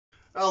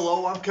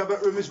Hello, I'm Kev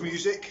at Rumours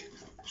Music.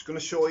 Just going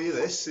to show you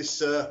this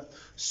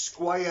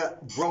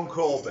Squier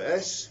Bronco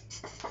Bass.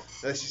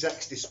 This is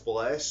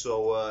ex-display,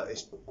 so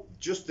it's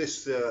just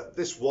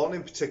this one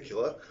in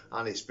particular,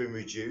 and it's been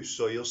reduced.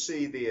 So you'll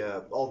see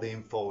the all the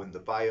info in the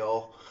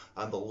bio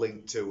and the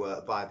link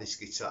to buy this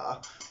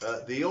guitar.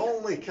 The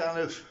only kind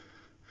of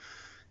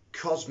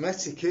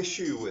cosmetic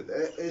issue with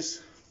it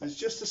is there's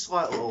just a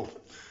slight little,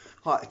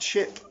 like a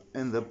chip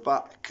in the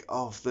back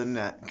of the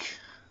neck.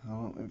 I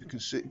don't know if you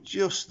can see it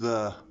just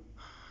there.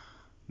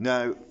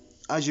 Now,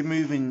 as you're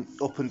moving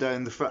up and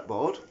down the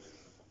fretboard,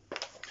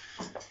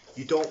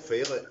 you don't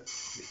feel it.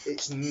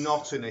 It's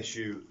not an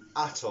issue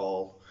at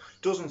all.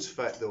 Doesn't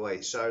affect the way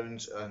it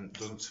sounds and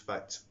doesn't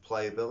affect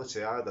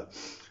playability either.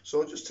 So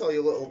I'll just tell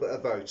you a little bit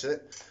about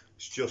it.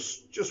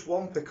 It's just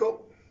one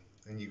pickup,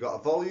 and you've got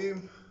a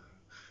volume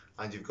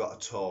and you've got a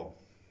tone.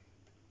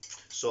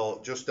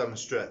 So just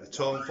demonstrate the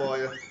tone for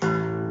you.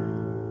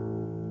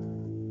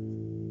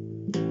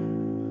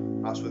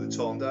 That's with the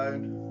tone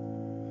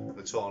down,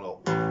 the tone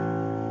up.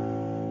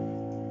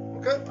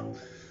 Okay?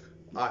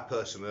 I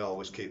personally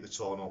always keep the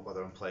tone up,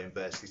 whether I'm playing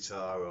bass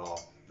guitar or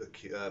the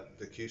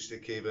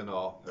acoustic even,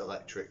 or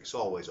electric. It's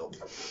always up.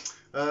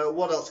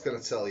 What else can I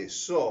tell you?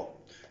 So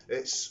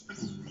it's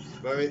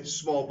very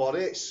small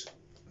body.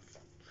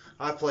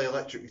 I play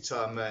electric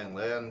guitar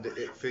mainly, and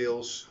it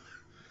feels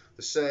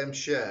the same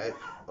shape,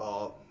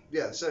 or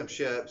yeah, the same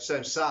shape,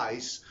 same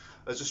size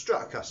as a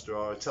Stratocaster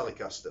or a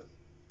Telecaster.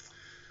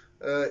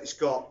 It's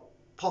got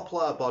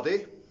poplar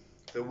body,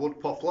 the wood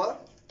poplar,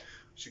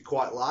 which is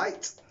quite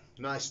light,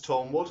 nice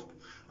tone wood,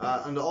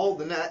 and all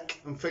the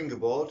neck and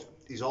fingerboard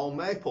is all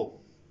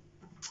maple.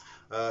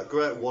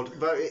 Great wood,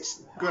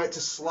 it's great to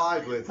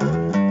slide with.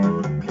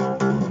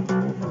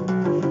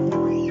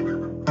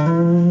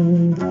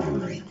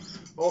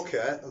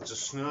 Okay, there's a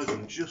snare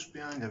drum just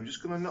behind him. I'm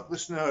just going to knock the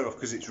snare off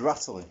because it's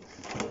rattling.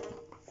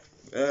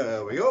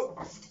 There we go.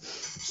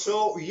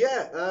 So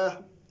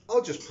yeah,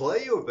 I'll just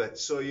play you a bit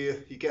so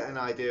you get an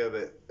idea of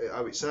it,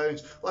 how it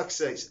sounds. Like I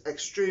say, it's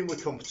extremely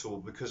comfortable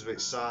because of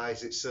its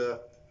size. It's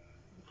a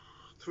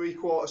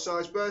 3/4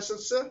 size bass, I'd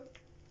say.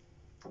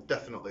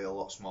 Definitely a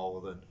lot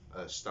smaller than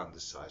a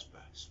standard size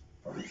bass.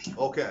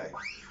 Okay.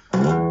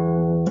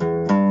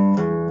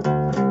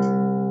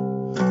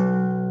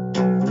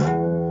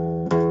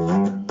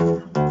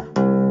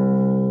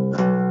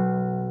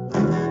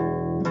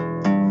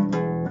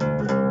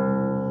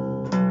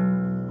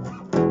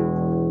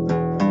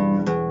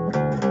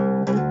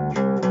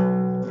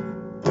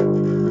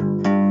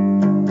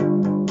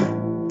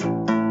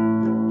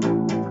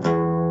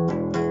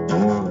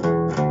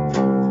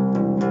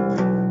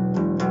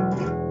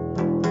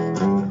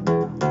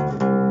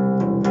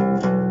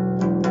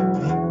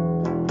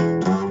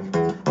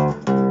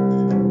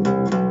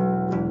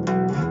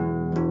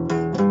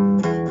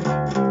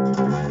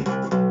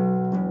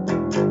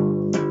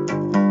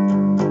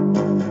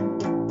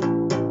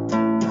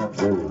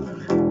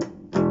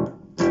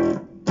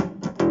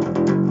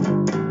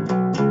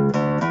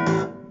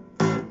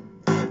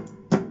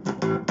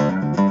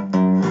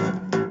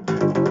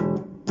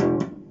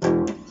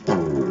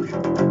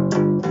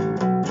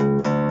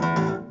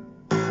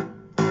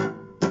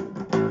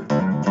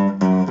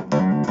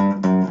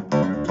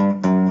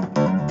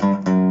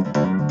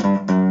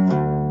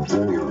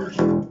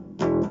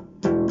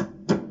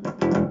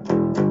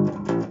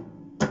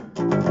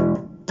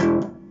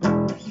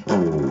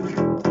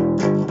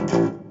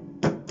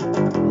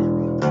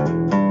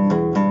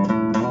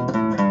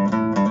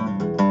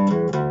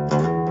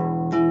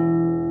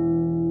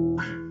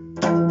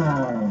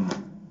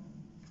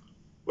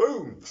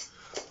 Boom!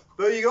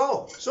 There you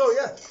go. So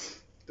yeah,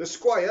 the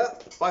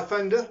Squier by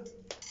Fender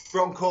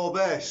Bronco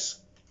Bass.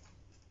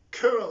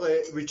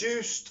 Currently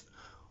reduced,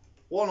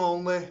 one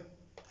only.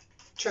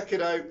 Check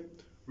it out,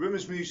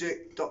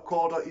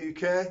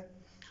 rumoursmusic.co.uk.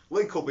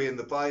 Link will be in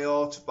the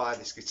bio to buy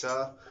this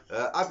guitar.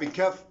 I've been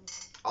Kev.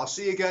 I'll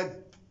see you again.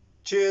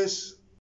 Cheers.